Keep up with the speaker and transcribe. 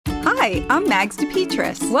Hi, I'm Mags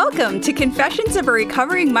DePetris. Welcome to Confessions of a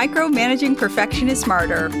Recovering Micromanaging Perfectionist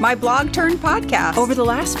Martyr, my blog turned podcast. Over the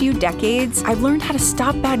last few decades, I've learned how to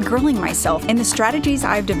stop bad girling myself, and the strategies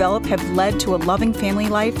I've developed have led to a loving family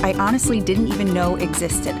life I honestly didn't even know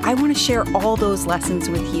existed. I want to share all those lessons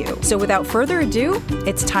with you. So without further ado,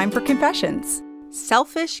 it's time for Confessions.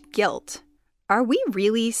 Selfish guilt. Are we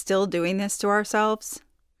really still doing this to ourselves?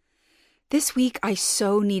 This week, I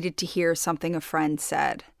so needed to hear something a friend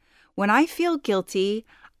said. When I feel guilty,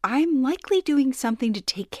 I'm likely doing something to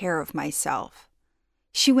take care of myself.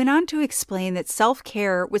 She went on to explain that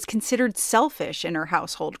self-care was considered selfish in her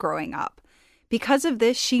household growing up. Because of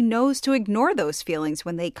this, she knows to ignore those feelings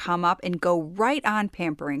when they come up and go right on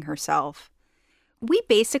pampering herself. We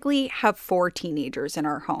basically have 4 teenagers in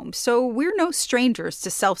our home, so we're no strangers to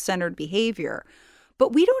self-centered behavior.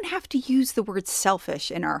 But we don't have to use the word selfish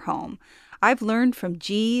in our home. I've learned from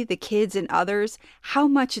G, the kids, and others how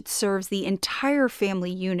much it serves the entire family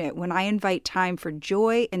unit when I invite time for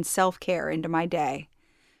joy and self-care into my day.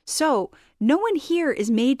 So, no one here is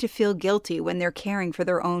made to feel guilty when they're caring for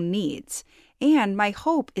their own needs. And my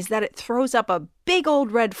hope is that it throws up a big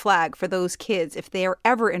old red flag for those kids if they are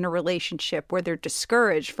ever in a relationship where they're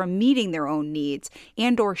discouraged from meeting their own needs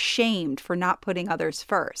and or shamed for not putting others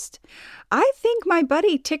first. I think my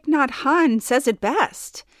buddy Thich Nhat Hanh says it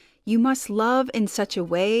best. You must love in such a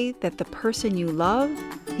way that the person you love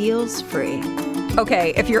feels free.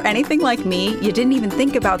 Okay, if you're anything like me, you didn't even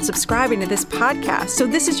think about subscribing to this podcast, so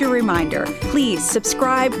this is your reminder. Please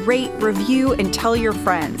subscribe, rate, review, and tell your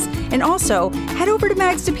friends. And also, head over to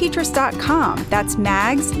magsdepetris.com. That's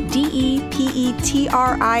Mags,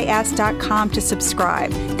 DEPETRIS.com to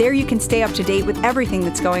subscribe. There you can stay up to date with everything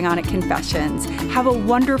that's going on at Confessions. Have a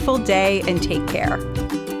wonderful day and take care.